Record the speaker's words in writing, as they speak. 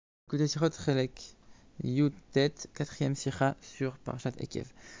Côté Sichot Chelek, Yud Tet, 4e Sicha sur Parashat Ekev.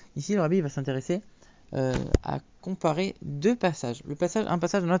 Ici, le Rabbi va s'intéresser à comparer deux passages. Un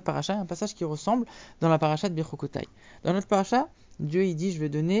passage dans notre paracha et un passage qui ressemble dans la paracha de Bechokotai. Dans notre paracha, Dieu il dit je vais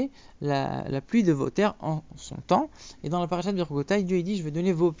donner la pluie de vos terres en son temps. Et dans la paracha de Bechokotai, Dieu il dit je vais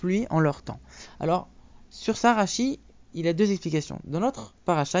donner vos pluies en leur temps. Alors, sur ça, Rashi, il a deux explications. Dans notre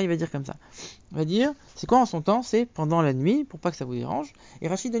paracha, il va dire comme ça. Il va dire, c'est quoi en son temps? C'est pendant la nuit, pour pas que ça vous dérange. Et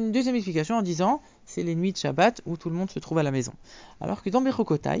Rashi donne une deuxième explication en disant, c'est les nuits de Shabbat où tout le monde se trouve à la maison. Alors que dans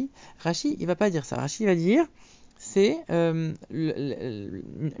Bechokotai, Rashi, il va pas dire ça. Rashi va dire, c'est une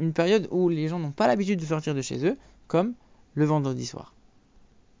période où les gens n'ont pas l'habitude de sortir de chez eux, comme le vendredi soir.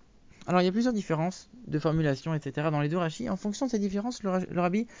 Alors il y a plusieurs différences de formulation, etc. dans les deux Rashi. En fonction de ces différences, le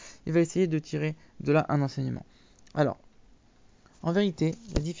Rabbi il va essayer de tirer de là un enseignement. Alors, en vérité,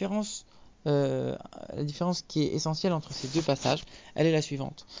 la différence qui est essentielle entre ces deux passages, elle est la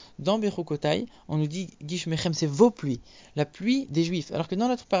suivante. Dans Bechokotai, on nous dit Gishmechem, c'est vos pluies, la pluie des Juifs. Alors que dans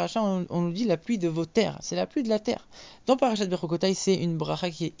notre paracha, on nous dit la pluie de vos terres, c'est la pluie de la terre. Dans Parashat Bechokotai, c'est une bracha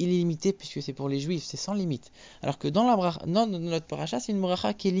qui est illimitée puisque c'est pour les Juifs, c'est sans limite. Alors que dans notre paracha, c'est une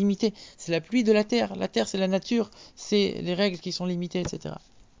bracha qui est limitée, c'est la pluie de la terre. La terre, c'est la nature, c'est les règles qui sont limitées, etc.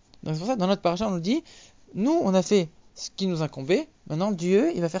 Donc c'est pour ça que dans notre paracha, on nous dit, nous, on a fait ce qui nous incombait, maintenant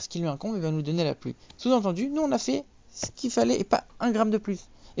Dieu, il va faire ce qui lui incombe, il va nous donner la pluie. Sous-entendu, nous, on a fait ce qu'il fallait et pas un gramme de plus.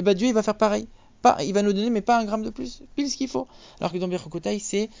 Et bien Dieu, il va faire pareil. Il va nous donner, mais pas un gramme de plus, pile ce qu'il faut. Alors que dans Bechokotai,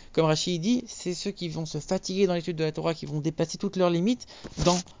 c'est, comme Rashi dit, c'est ceux qui vont se fatiguer dans l'étude de la Torah, qui vont dépasser toutes leurs limites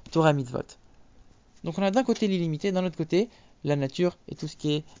dans Torah Mitzvot. Donc on a d'un côté l'illimité, d'un autre côté la nature et tout ce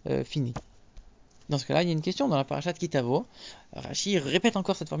qui est fini. Dans ce cas-là, il y a une question dans la parashat Kitavo. Rashi répète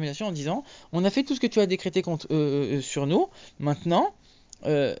encore cette formulation en disant on a fait tout ce que tu as décrété sur nous, maintenant,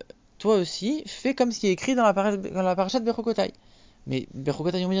 toi aussi, fais comme ce qui est écrit dans la parashat Bechokotai. Mais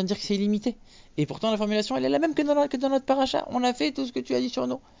Bechokotai, on vient de dire que c'est illimité. Et pourtant, la formulation, elle est la même que dans notre parasha. On a fait tout ce que tu as dit sur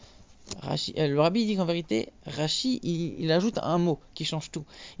nous. Le Rabbi dit qu'en vérité, Rashi, il ajoute un mot qui change tout.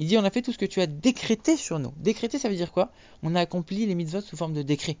 Il dit on a fait tout ce que tu as décrété sur nous. Décrété, ça veut dire quoi? On a accompli les mitzvot sous forme de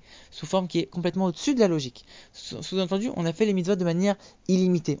décret, sous forme qui est complètement au-dessus de la logique. Sous-entendu, on a fait les mitzvot de manière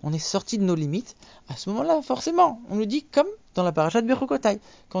illimitée. On est sorti de nos limites. À ce moment-là, forcément, on nous dit comme dans la paracha de Bechokotai.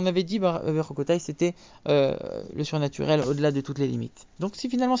 Quand on avait dit Bechokotai, c'était le surnaturel au-delà de toutes les limites. Donc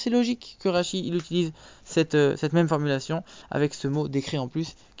finalement c'est logique que Rashi il utilise cette même formulation avec ce mot décret en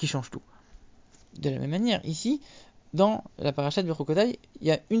plus qui change tout. De la même manière, ici, dans la paracha de Bechokotai, il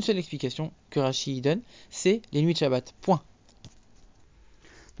y a une seule explication que Rashi donne, c'est les nuits de Shabbat. Point.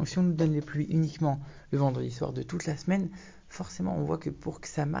 Donc si on nous donne les pluies uniquement le vendredi soir de toute la semaine, forcément on voit que pour que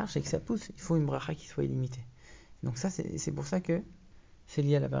ça marche et que ça pousse, il faut une bracha qui soit illimitée. Donc ça c'est pour ça que c'est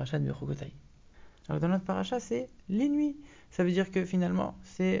lié à la paracha de Bechokotai. Alors dans notre paracha, c'est les nuits. Ça veut dire que finalement,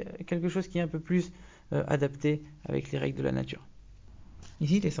 c'est quelque chose qui est un peu plus adapté avec les règles de la nature.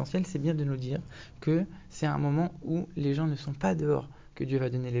 Ici, l'essentiel, c'est bien de nous dire que c'est un moment où les gens ne sont pas dehors, que Dieu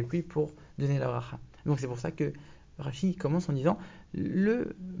va donner les pluies pour donner la bracha. Donc c'est pour ça que Rashi commence en disant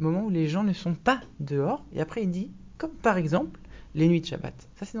le moment où les gens ne sont pas dehors, et après il dit, comme par exemple, les nuits de Shabbat.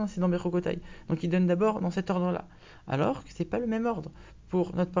 Ça c'est dans Bechokotai. Donc il donne d'abord dans cet ordre-là. Alors que c'est pas le même ordre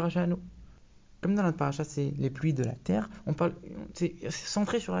pour notre paracha à nous. Comme dans notre paracha, c'est les pluies de la terre, c'est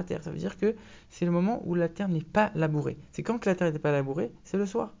centré sur la terre. Ça veut dire que c'est le moment où la terre n'est pas labourée. C'est quand que la terre n'est pas labourée, c'est le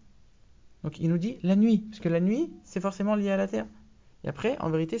soir. Donc il nous dit la nuit, parce que la nuit, c'est forcément lié à la terre. Et après,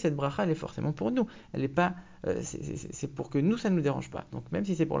 en vérité, cette bracha, elle est forcément pour nous. Elle n'est pas, c'est pour que nous, ça ne nous dérange pas. Donc même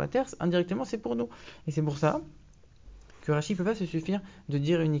si c'est pour la terre, indirectement, c'est pour nous. Et c'est pour ça que Rashi ne peut pas se suffire de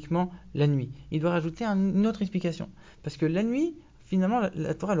dire uniquement la nuit. Il doit rajouter une autre explication. Parce que la nuit, finalement,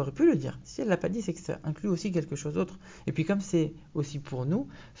 la Torah, elle aurait pu le dire. Si elle ne l'a pas dit, c'est que ça inclut aussi quelque chose d'autre. Et puis comme c'est aussi pour nous,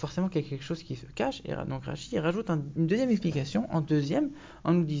 forcément qu'il y a quelque chose qui se cache. Et donc Rashi rajoute une deuxième explication, en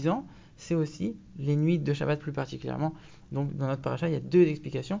nous disant, c'est aussi les nuits de Shabbat plus particulièrement. Donc dans notre paracha, il y a deux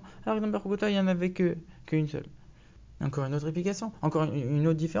explications. Alors que dans Bechokotai, il n'y en avait qu'une seule. Encore une autre explication, encore une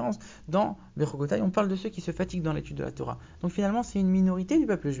autre différence. Dans Bechokotai, on parle de ceux qui se fatiguent dans l'étude de la Torah. Donc finalement, c'est une minorité du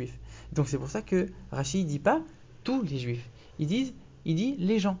peuple juif. Donc c'est pour ça que Rashi ne dit pas tous les juifs. Il dit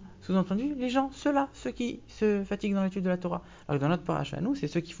les gens. Sous-entendu, les gens, ceux qui se fatiguent dans l'étude de la Torah. Alors que dans notre paracha, nous, c'est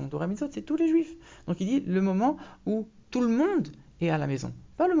ceux qui font Torah Mitzvot, c'est tous les juifs. Donc il dit le moment où tout le monde est à la maison.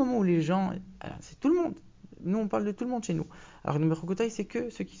 Pas le moment où les gens... Alors, c'est tout le monde. Nous, on parle de tout le monde chez nous. Alors que dans Bechokotai, c'est que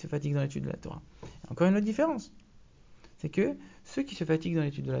ceux qui se fatiguent dans l'étude de la Torah. Encore une autre différence. C'est que ceux qui se fatiguent dans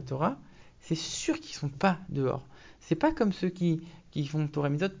l'étude de la Torah, c'est sûr qu'ils ne sont pas dehors. C'est pas comme ceux qui font Torah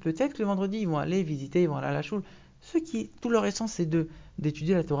Mitzvot. Peut-être que le vendredi, ils vont aller visiter, ils vont aller à la choule. Ceux qui, tout leur essence, c'est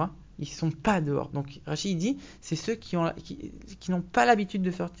d'étudier la Torah, ils sont pas dehors. Donc Rachid dit, c'est ceux qui n'ont pas l'habitude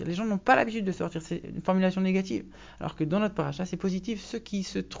de sortir. Les gens n'ont pas l'habitude de sortir. C'est une formulation négative. Alors que dans notre paracha, c'est positif. Ceux qui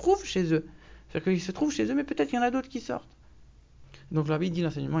se trouvent chez eux. C'est-à-dire qu'ils se trouvent chez eux, mais peut-être qu'il y en a d'autres qui sortent. Donc le rabbi dit,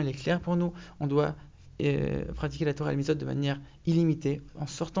 l'enseignement, il est clair pour nous. On doit pratiquer la Torah et les mitzvot de manière illimitée, en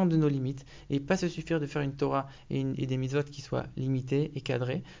sortant de nos limites, et pas se suffire de faire une Torah et des mitzvot qui soient limitées et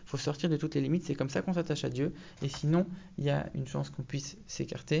cadrées. Il faut sortir de toutes les limites, c'est comme ça qu'on s'attache à Dieu, et sinon, il y a une chance qu'on puisse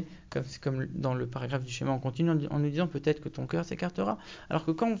s'écarter, comme dans le paragraphe du schéma, on continue en nous disant peut-être que ton cœur s'écartera, alors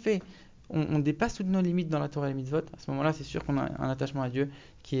que quand on dépasse toutes nos limites dans la Torah et les mitzvot, à ce moment-là, c'est sûr qu'on a un attachement à Dieu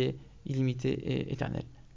qui est illimité et éternel.